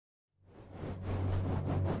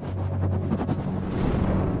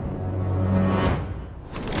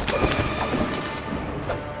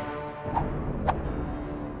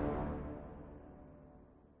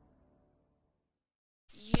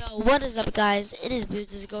What is up, guys? It is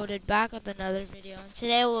Boots Golden back with another video, and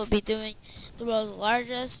today we'll be doing the world's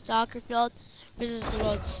largest soccer field versus the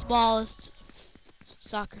world's smallest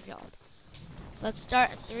soccer field. Let's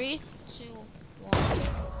start in 3, 2, 1,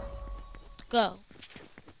 go.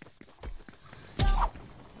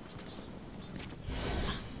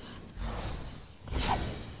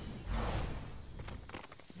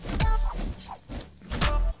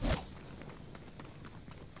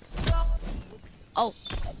 Oh.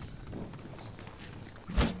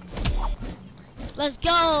 Let's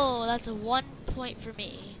go! That's a 1 point for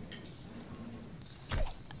me.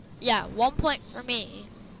 Yeah, 1 point for me.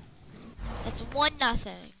 It's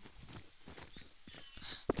 1-0.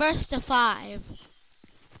 First to 5.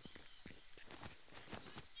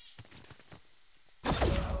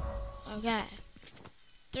 Okay.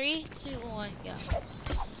 3, 2, 1, go.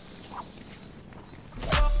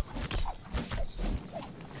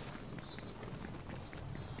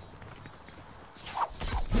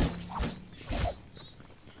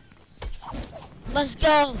 Let's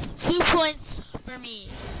go. 2 points for me.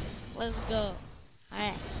 Let's go.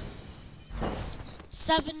 Alright.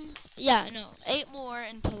 8 more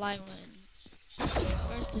until I win.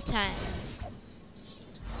 First to 10.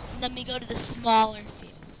 And then we go to the smaller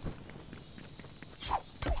field.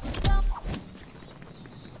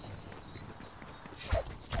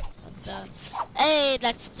 Hey,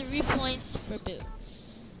 that's 3 points for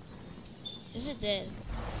Boots. Yes, it did.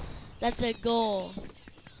 That's a goal.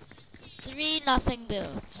 3-0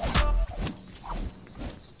 Boots.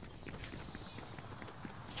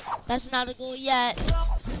 That's not a goal yet.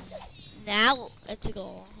 Now it's a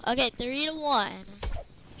goal. Okay, 3-1.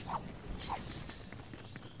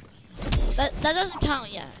 That doesn't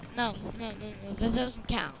count yet. No, that doesn't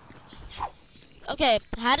count. Okay,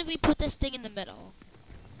 how do we put this thing in the middle?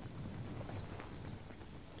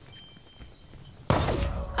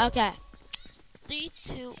 Okay. 3,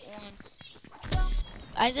 2, 1.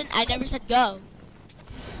 I never said go.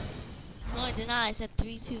 No, I did not. I said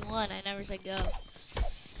 3, 2, 1. I never said go.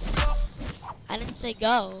 I didn't say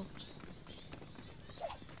go.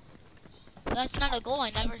 That's not a goal.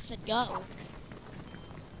 I never said go.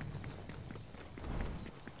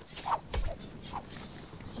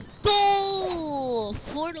 Goal!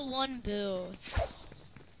 4-1 Boots.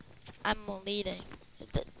 I'm leading.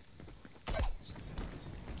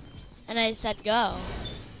 And I said go.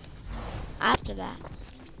 After that.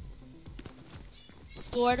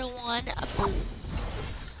 4-1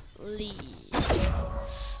 Boots. Lead.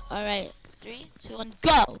 Alright. 3, 2, 1,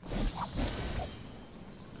 go!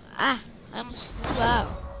 Ah, I almost flew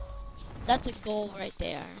out. That's a goal right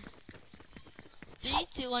there. 3,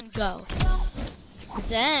 2, 1, go.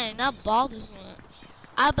 Dang, that ball just went.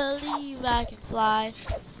 I believe I can fly.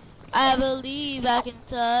 I believe I can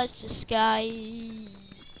touch the sky.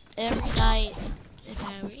 Every night and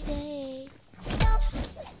every day.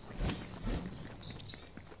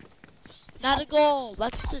 Not a goal.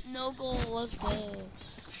 That's the no goal. Let's go.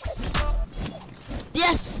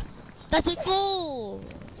 Yes! That's a goal!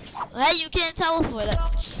 Hey, you can't teleport.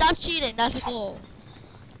 Stop cheating. That's a goal.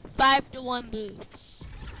 5-1 Boots.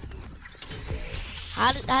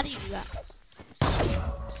 How do you do that?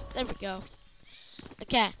 There we go.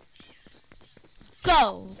 Okay.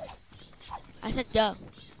 Go! I said go.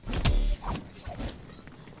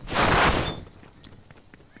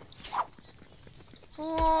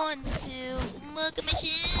 One, two, mug a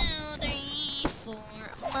machine, 3, 4,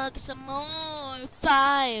 mug some more,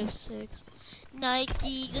 5, 6,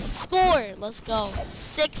 Nike, the score, let's go,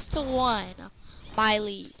 6-1, my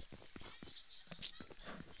lead.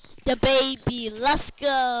 The baby, let's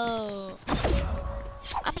go.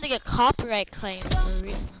 I'm gonna get copyright claim for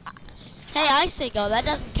real. Hey, I say go, that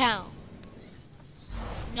doesn't count.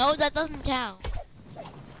 No, that doesn't count.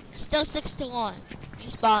 Still 6-1,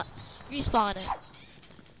 respawn it.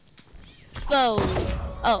 Go.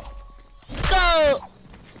 Oh. Go!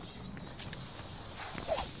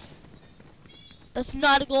 That's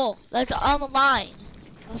not a goal. That's on the line.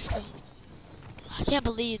 Let's go. I can't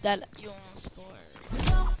believe that you almost scored.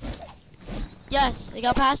 Yes, they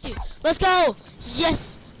got past you. Let's go!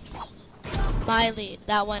 Yes! My lead.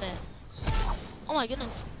 That went in. Oh my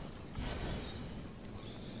goodness.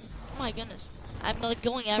 Oh my goodness. I'm like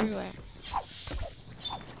going everywhere.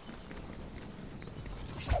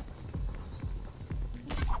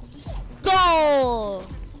 Goal!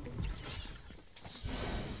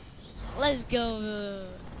 Let's go,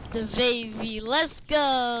 the baby. Let's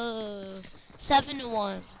go.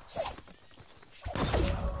 7-1.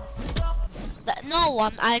 No,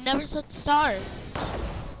 I never said start.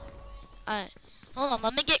 Alright, hold on.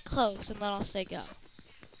 Let me get close, and then I'll say go.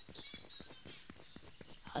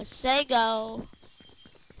 I say go.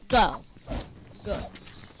 Go. Go.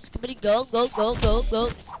 Somebody go, go, go, go, go.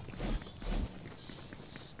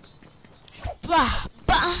 Bah,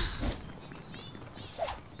 bah.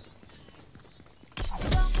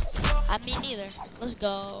 I mean neither. Let's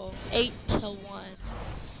go. 8-1.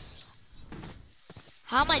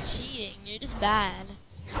 How am I cheating? You're just bad.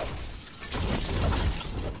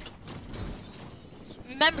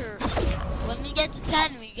 Remember, when we get to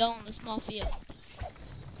 10, we go on the small field.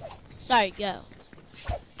 Sorry, go.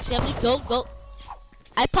 Somebody go, go.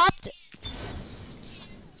 I popped it.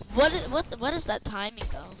 What is that timing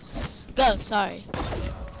though? Go, sorry.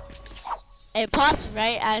 It popped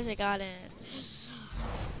right as it got in.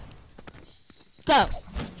 Go.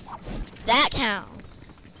 That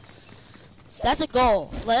counts. That's a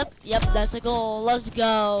goal. Yep, that's a goal. Let's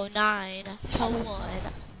go. 9-1.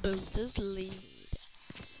 Boots' lead.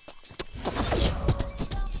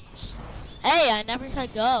 Hey, I never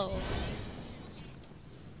said go.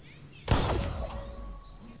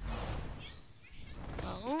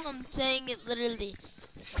 Oh, I'm saying it literally.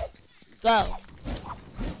 Go.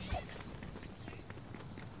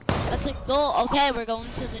 That's a goal. Okay, we're going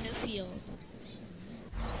to the new field.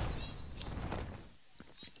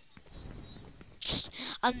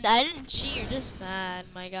 I didn't cheat. You're just mad,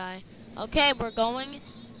 my guy. Okay, we're going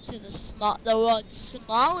to the world's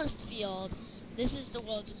smallest field. This is the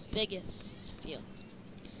world's biggest field.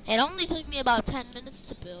 It only took me about 10 minutes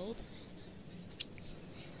to build.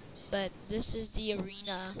 But this is the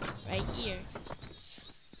arena right here.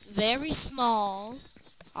 Very small,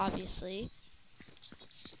 obviously.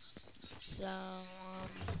 So,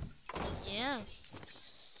 yeah.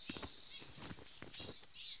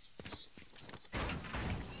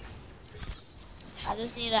 I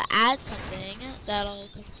just need to add something that'll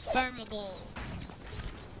confirm a goal.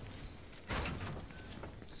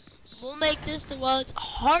 We'll make this the world's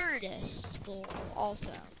hardest goal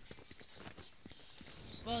also.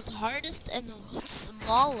 World's hardest and the world's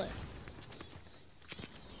smallest.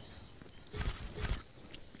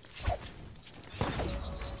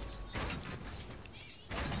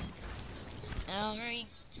 Alright.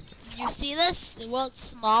 You see this? The world's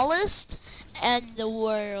smallest and the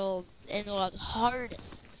world's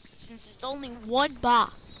hardest. Since it's only one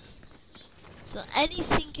box. So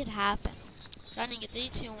anything could happen. Starting at 3,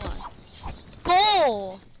 2, 1.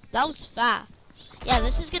 Goal! That was fast. Yeah,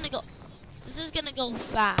 this is gonna go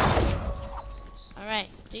fast. Alright,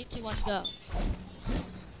 3, 2, 1, go.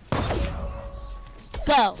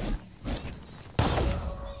 Go.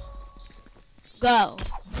 Go.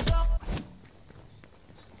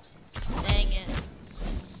 Dang it.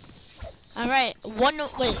 Alright,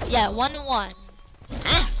 1-1.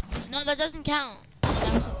 Ah! No, that doesn't count.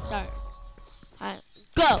 Now we should start. Alright,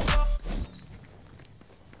 go!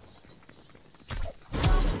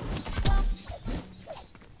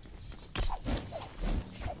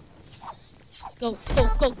 Go, go,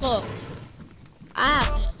 go, go.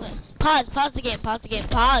 Pause the game,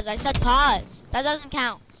 pause. I said pause. That doesn't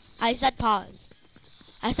count. I said pause.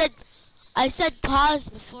 I said pause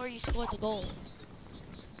before you scored the goal.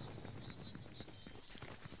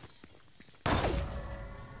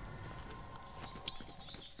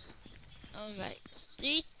 Alright.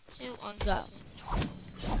 3, 2, 1, go.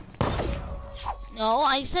 No,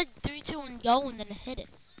 I said 3, 2, 1, go and then hit it.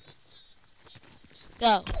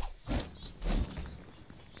 Go.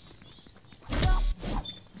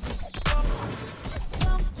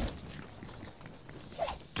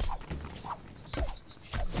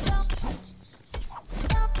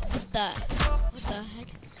 What the heck?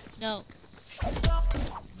 No.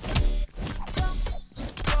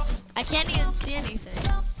 I can't even see anything.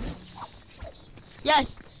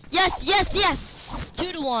 Yes!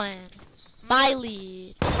 2-1. My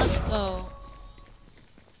lead. Let's go.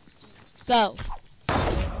 Go.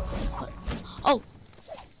 Oh.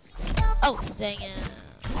 Oh, dang it.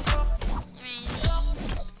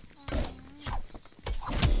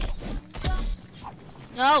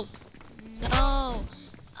 No.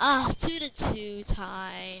 2-2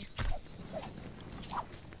 tie.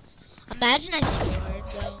 Imagine I scored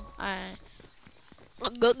though. Alright.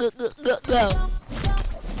 Go.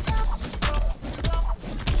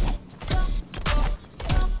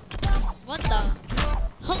 What the?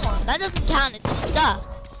 Hold on, that doesn't count, it's stuck.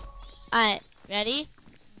 Alright, ready?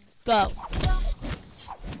 Go.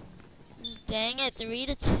 Dang it,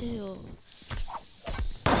 3-2.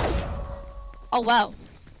 Oh wow.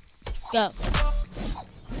 Go.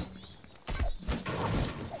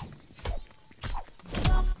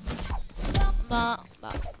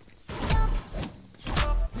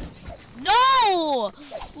 No!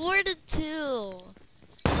 4-2.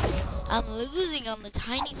 I'm losing on the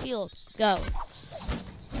tiny field. Go.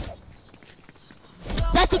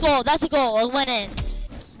 That's a goal. That's a goal. It went in.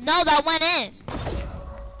 No, that went in.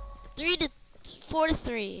 4 to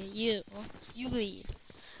 3. You lead.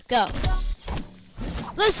 Go.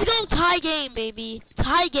 Let's go. Tie game, baby.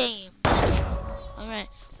 Tie game. All right.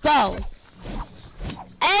 Go.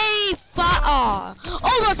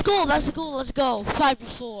 Oh, let's go. That's a goal. Let's go. 5 to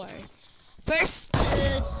 4. First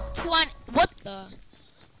 20. What the?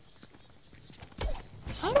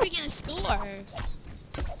 How are we gonna score?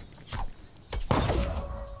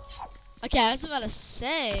 Okay, I was about to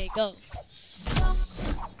say, go.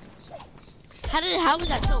 How was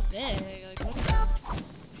that so big? Like, what the?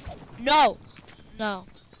 No. No.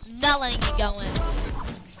 I'm not letting it go in.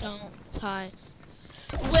 Don't tie.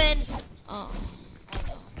 Win. Oh.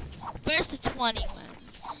 No. First to 20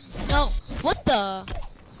 wins. No. What the?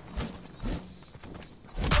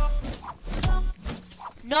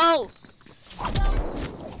 No.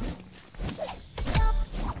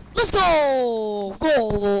 Let's go.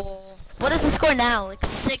 Goal. What is the score now? Like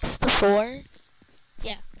 6 to 4?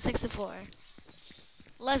 Yeah, 6 to 4.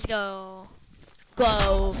 Let's go.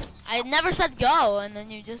 Go. I never said go, and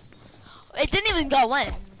then you just... It didn't even go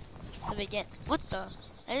in to begin. What the?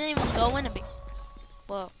 I didn't even go in to begin.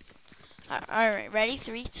 Whoa. Alright, ready?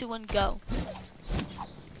 3, 2, 1, go.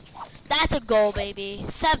 That's a goal, baby.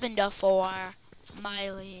 7 to 4.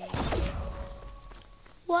 My league.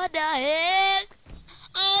 What the heck?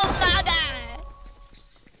 Oh my god!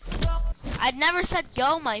 I never said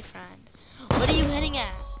go, my friend. What are you hitting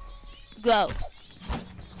at? Go.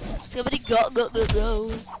 Somebody go, go, go,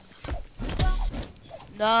 go.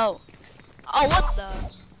 No. Oh, what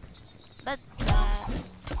the? That's bad.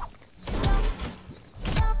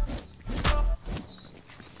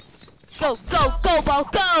 Go, go, go, ball,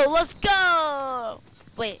 go! Let's go!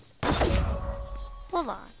 Wait. Hold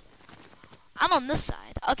on. I'm on this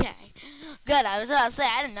side. Okay. Good. I was about to say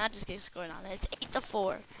I did not just get scored on it. It's 8 to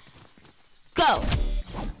 4. Go.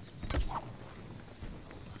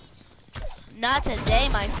 Not today,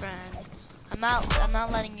 my friend. I'm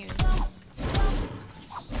not letting you.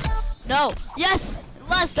 No. Yes.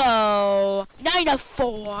 Let's go. 9 to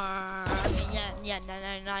 4. I mean, yeah,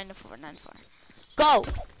 9 to 4, 9 to 4. Go.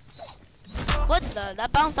 What the?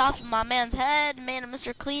 That bounced off my man's head. Man,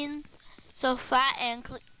 Mr. Clean. So fat and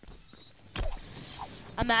clean.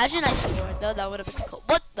 Imagine I scored though, that would have been cool.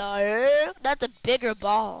 What the heck? That's a bigger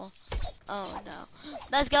ball. Oh no.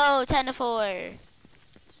 Let's go, 10 to 4.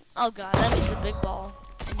 Oh god, that means a big ball.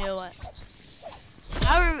 I knew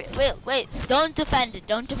it. Wait, don't defend it,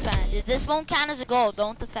 don't defend it. This won't count as a goal,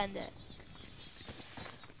 don't defend it.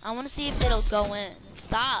 I want to see if it'll go in.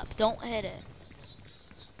 Stop, don't hit it.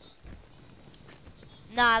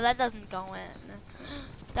 Nah, that doesn't go in.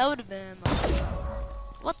 That would have been like,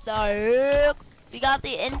 what the heck? We got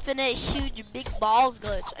the infinite huge big balls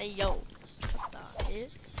glitch. Hey yo. What the heck?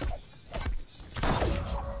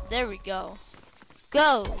 There we go.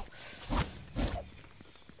 Go.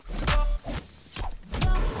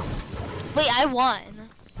 Wait, I won.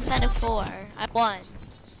 10 to 4. I won.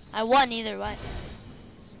 I won either way.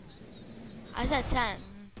 I said 10.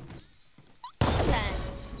 10.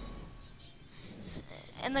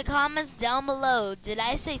 In the comments down below, did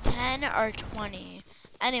I say 10 or 20?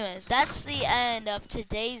 Anyways, that's the end of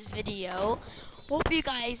today's video. Hope you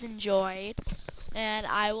guys enjoyed. And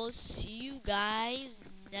I will see you guys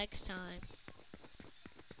next time.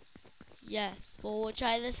 Yes, well, we'll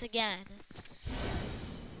try this again.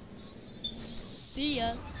 See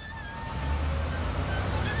ya.